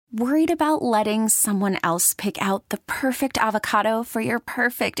Worried about letting someone else pick out the perfect avocado for your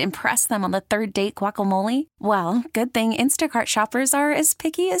perfect impress them on the third date guacamole? Well, good thing Instacart shoppers are as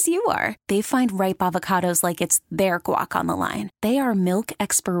picky as you are. They find ripe avocados like it's their guac on the line. They are milk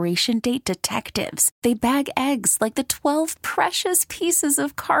expiration date detectives. They bag eggs like the 12 precious pieces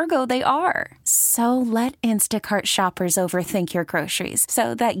of cargo they are. So let Instacart shoppers overthink your groceries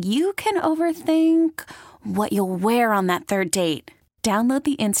so that you can overthink what you'll wear on that third date. Download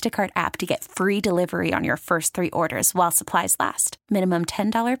the Instacart app to get free delivery on your first 3 orders while supplies last. Minimum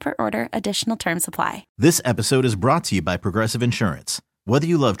 $10 per order. Additional terms apply. This episode is brought to you by Progressive Insurance. Whether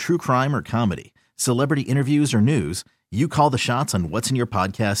you love true crime or comedy, celebrity interviews or news, you call the shots on what's in your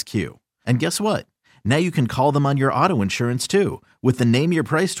podcast queue. And guess what? Now you can call them on your auto insurance too with the Name Your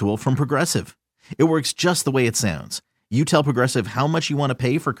Price tool from Progressive. It works just the way it sounds. You tell Progressive how much you want to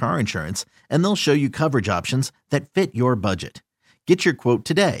pay for car insurance, and they'll show you coverage options that fit your budget. Get your quote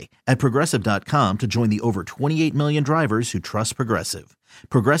today at Progressive.com to join the over 28 million drivers who trust Progressive.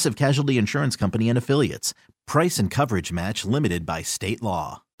 Progressive Casualty Insurance Company and Affiliates. Price and coverage match limited by state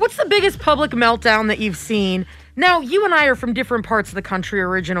law. What's the biggest public meltdown that you've seen? Now, you and I are from different parts of the country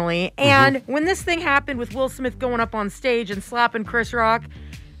originally, and when this thing happened with Will Smith going up on stage and slapping Chris Rock,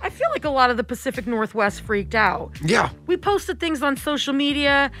 I feel like a lot of the Pacific Northwest freaked out. Yeah. We posted things on social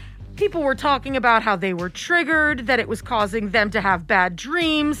media. People were talking about how they were triggered, that it was causing them to have bad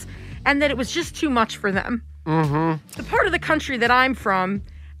dreams, and that it was just too much for them. The part of the country that I'm from,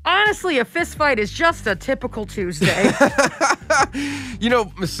 honestly, a fist fight is just a typical Tuesday.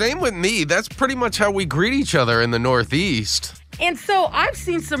 Same with me. That's pretty much how we greet each other in the Northeast. And so I've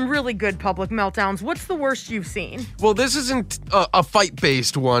seen some really good public meltdowns. What's the worst you've seen? Well, this isn't a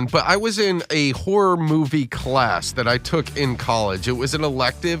fight-based one, but I was in a horror movie class that I took in college. It was an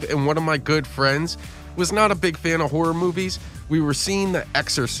elective, and one of my good friends was not a big fan of horror movies. We were seeing The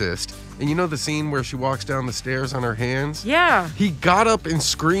Exorcist, and you know the scene where she walks down the stairs on her hands? Yeah. He got up and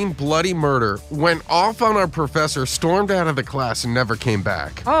screamed bloody murder, went off on our professor, stormed out of the class, and never came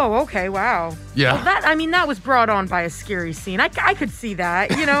back. Oh, okay, wow. Yeah. Well, that was brought on by a scary scene. I could see that,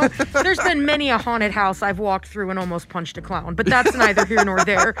 There's been many a haunted house I've walked through and almost punched a clown, but that's neither here nor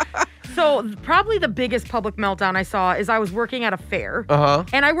there. So probably the biggest public meltdown I saw is I was working at a fair.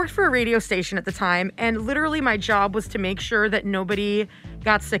 And I worked for a radio station at the time, and literally my job was to make sure that nobody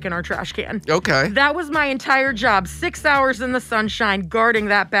got sick in our trash can. Okay. That was my entire job. 6 hours in the sunshine, guarding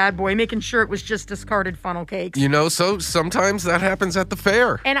that bad boy, making sure it was just discarded funnel cakes. So sometimes that happens at the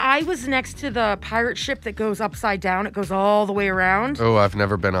fair. And I was next to the pirate ship that goes upside down. It goes all the way around. Oh, I've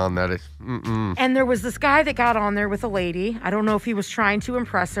never been on that. And there was this guy that got on there with a lady. I don't know if he was trying to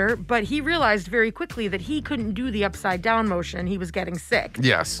impress her, but he realized very quickly that he couldn't do the upside down motion. He was getting sick.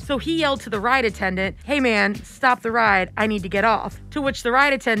 Yes. So he yelled to the ride attendant, "Hey man, stop the ride. I need to get off." To which the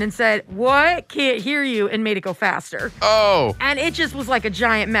ride attendant said, "What? Can't hear you," and made it go faster. Oh. And it just was like a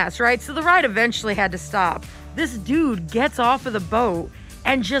giant mess, right? So the ride eventually had to stop. This dude gets off of the boat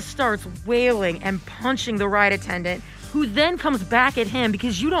and just starts wailing and punching the ride attendant, who then comes back at him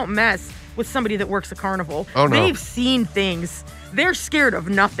because you don't mess with somebody that works a carnival. Oh, no. They've seen things. They're scared of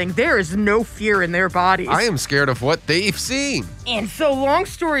nothing. There is no fear in their bodies. I am scared of what they've seen. And so, long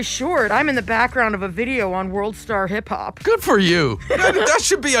story short, I'm in the background of a video on World Star Hip Hop. Good for you. That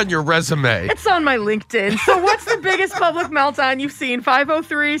should be on your resume. It's on my LinkedIn. So what's the biggest public meltdown you've seen?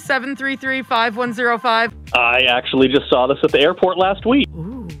 503-733-5105. I actually just saw this at the airport last week.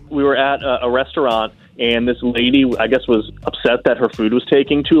 Ooh. We were at a restaurant, and this lady, I guess, was upset that her food was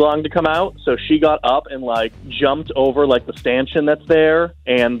taking too long to come out. So she got up and, jumped over, the stanchion that's there.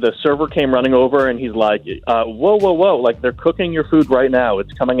 And the server came running over, and he's like, whoa. They're cooking your food right now.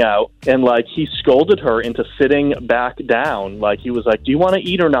 It's coming out. And, he scolded her into sitting back down. He was like, do you want to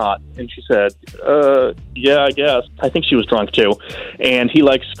eat or not? And she said, yeah, I guess. I think she was drunk, too. And he,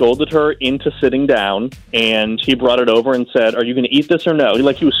 scolded her into sitting down. And he brought it over and said, are you going to eat this or no?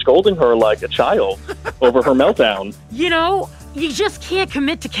 He was scolding her like a child over her meltdown. You just can't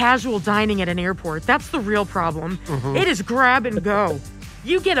commit to casual dining at an airport. That's the real problem. It is grab and go.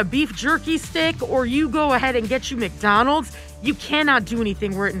 You get a beef jerky stick or you go ahead and get you McDonald's. You cannot do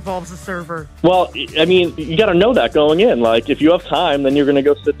anything where it involves a server. Well, I mean, you got to know that going in. If you have time, then you're going to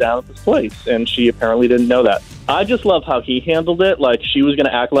go sit down at this place. And she apparently didn't know that. I just love how he handled it. She was going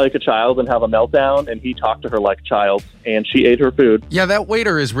to act like a child and have a meltdown, and he talked to her like a child, and she ate her food. Yeah, that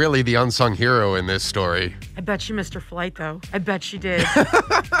waiter is really the unsung hero in this story. I bet she missed her flight, though. I bet she did.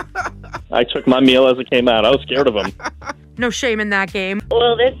 I took my meal as it came out. I was scared of him. No shame in that game.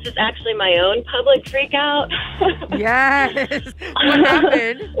 Well, this is actually my own public freakout. Yes. What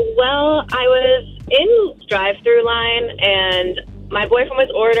happened? Well, I was in drive-through line, and My boyfriend was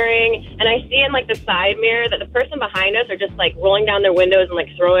ordering, and I see in, like, the side mirror that the person behind us are just, like, rolling down their windows and, like,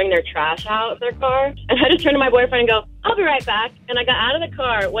 throwing their trash out of their car. And I just turned to my boyfriend and go, I'll be right back. And I got out of the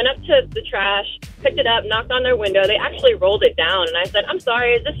car, went up to the trash, picked it up, knocked on their window. They actually rolled it down, and I said, I'm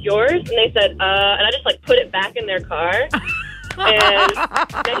sorry, is this yours? And they said, and I just, like, put it back in their car. And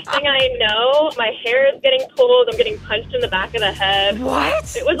next thing I know, my hair is getting pulled. I'm getting punched in the back of the head.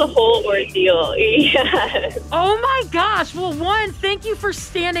 What? It was a whole ordeal. Yes. Oh my gosh. Well, one, thank you for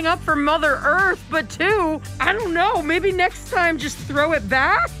standing up for Mother Earth. But two, I don't know. Maybe next time just throw it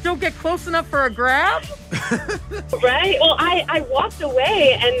back. Don't get close enough for a grab. Right? Well, I walked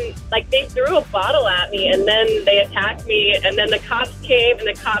away and, like, they threw a bottle at me and then they attacked me and then the cops came and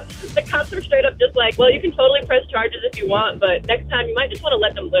the cops were straight up just like, well, you can totally press charges if you want, but next time you might just want to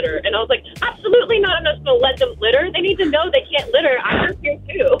let them litter. And I was like, absolutely not. I'm not just going to let them litter. They need to know they can't litter. I work here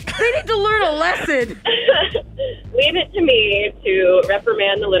too. They need to learn a lesson. Leave it to me to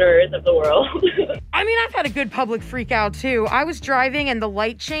reprimand the litterers of the world. I mean, I've had a good public freak out too. I was driving and the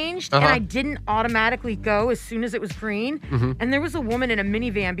light changed and I didn't automatically go as soon as it was green. And there was a woman in a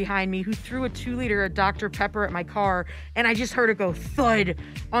minivan behind me who threw a 2-liter of Dr. Pepper at my car and I just heard it go thud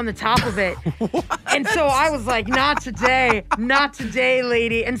on the top of it. And so I was like, not today,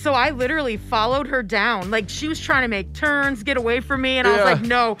 lady. And so I literally followed her down. Like, she was trying to make turns, get away from me. And I was like,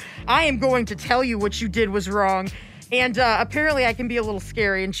 no, I am going to tell you what you did was wrong. And apparently I can be a little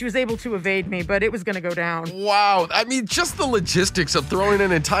scary, and she was able to evade me, but it was going to go down. Wow. I mean, just the logistics of throwing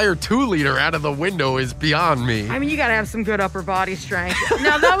an entire 2-liter out of the window is beyond me. I mean, you got to have some good upper body strength.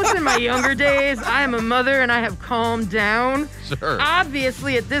 Now, that was in my younger days. I am a mother, and I have calmed down. Sure.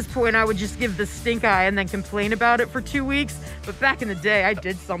 Obviously, at this point, I would just give the stink eye and then complain about it for 2 weeks. But back in the day, I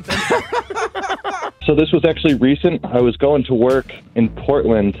did something. So this was actually recent. I was going to work in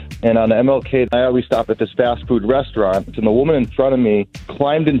Portland, and on MLK, I always stop at this fast food restaurant, and the woman in front of me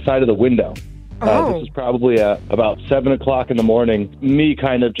climbed inside of the window. This was probably about 7 o'clock in the morning. Me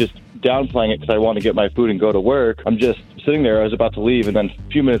kind of just downplaying it because I want to get my food and go to work. I'm just sitting there. I was about to leave, and then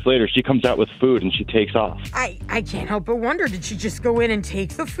a few minutes later, she comes out with food, and she takes off. I can't help but wonder, did she just go in and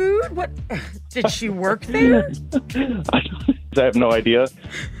take the food? What? Did she work there? I have no idea.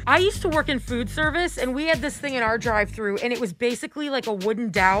 I used to work in food service, and we had this thing in our drive-thru, and it was basically like a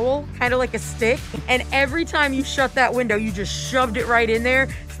wooden dowel, kind of like a stick. And every time you shut that window, you just shoved it right in there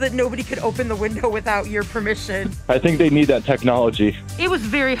so that nobody could open the window without your permission. I think they need that technology. It was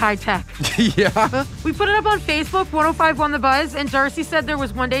very high-tech. Yeah. We put it up on Facebook, 105.1 The Buzz, and Darcy said there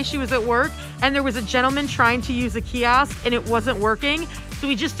was one day she was at work, and there was a gentleman trying to use a kiosk, and it wasn't working. So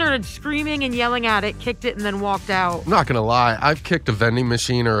we just started screaming and yelling at it, kicked it, and then walked out. I'm not going to lie. I've kicked a vending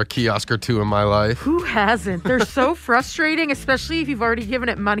machine or a kiosk or two in my life. Who hasn't? They're so frustrating, especially if you've already given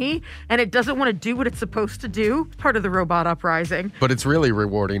it money and it doesn't want to do what it's supposed to do. Part of the robot uprising. But it's really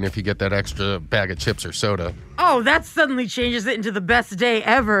rewarding if you get that extra bag of chips or soda. Oh, that suddenly changes it into the best day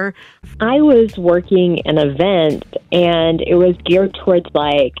ever. I was working an event, and it was geared towards,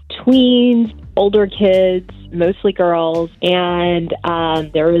 like, tweens, older kids, mostly girls, and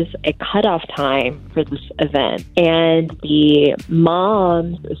there was a cutoff time for this event. And the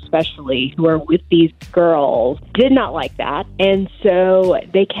moms, especially, who are with these girls, did not like that. And so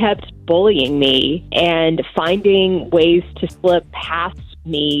they kept bullying me and finding ways to slip past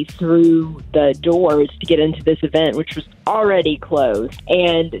me through the doors to get into this event, which was already closed,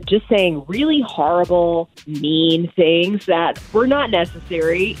 and just saying really horrible, mean things that were not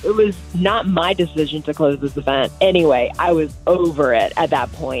necessary. It was not my decision to close this event. Anyway, I was over it at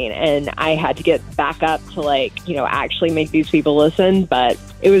that point, and I had to get back up to, like, you know, actually make these people listen, but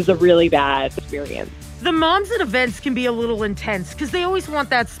it was a really bad experience. The moms at events can be a little intense because they always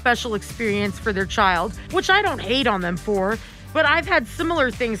want that special experience for their child, which I don't hate on them for. But I've had similar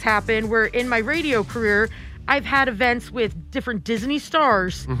things happen where in my radio career, I've had events with different Disney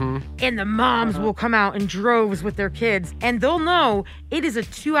stars, and the moms will come out in droves with their kids, and they'll know it is a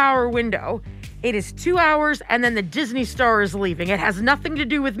 2-hour window. It is 2 hours, and then the Disney star is leaving. It has nothing to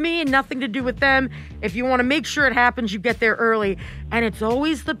do with me and nothing to do with them. If you want to make sure it happens, you get there early. And it's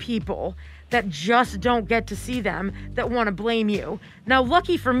always the people that just don't get to see them that want to blame you. Now,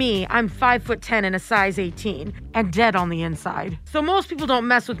 lucky for me, I'm 5'10" and a size 18 and dead on the inside. So most people don't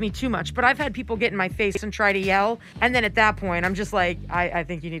mess with me too much, but I've had people get in my face and try to yell. And then at that point, I'm just like, I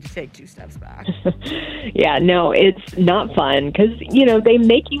think you need to take 2 steps back. Yeah, no, it's not fun because, you know, they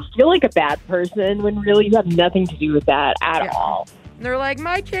make you feel like a bad person when really you have nothing to do with that at all. They're like,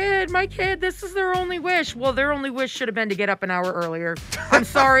 my kid, this is their only wish. Well, their only wish should have been to get up an hour earlier. I'm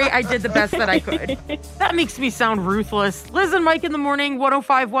sorry, I did the best that I could. That makes me sound ruthless. Liz and Mike in the morning,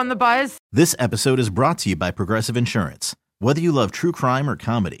 105.1 The Buzz. This episode is brought to you by Progressive Insurance. Whether you love true crime or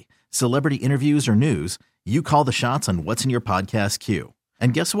comedy, celebrity interviews or news, you call the shots on what's in your podcast queue.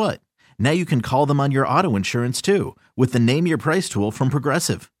 And guess what? Now you can call them on your auto insurance too with the Name Your Price tool from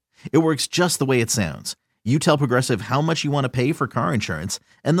Progressive. It works just the way it sounds. You tell Progressive how much you want to pay for car insurance,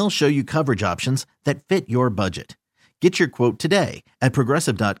 and they'll show you coverage options that fit your budget. Get your quote today at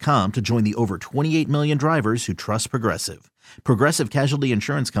Progressive.com to join the over 28 million drivers who trust Progressive. Progressive Casualty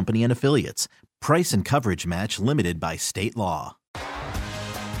Insurance Company and Affiliates. Price and coverage match limited by state law.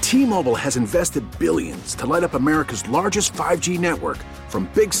 T-Mobile has invested billions to light up America's largest 5G network, from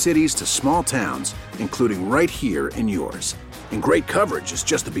big cities to small towns, including right here in yours. And great coverage is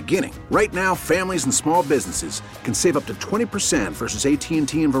just the beginning. Right now, families and small businesses can save up to 20% versus AT&T and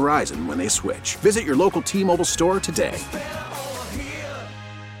Verizon when they switch. Visit your local T-Mobile store today.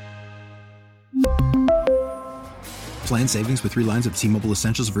 Plan savings with 3 lines of T-Mobile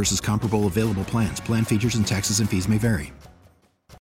Essentials versus comparable available plans. Plan features and taxes and fees may vary.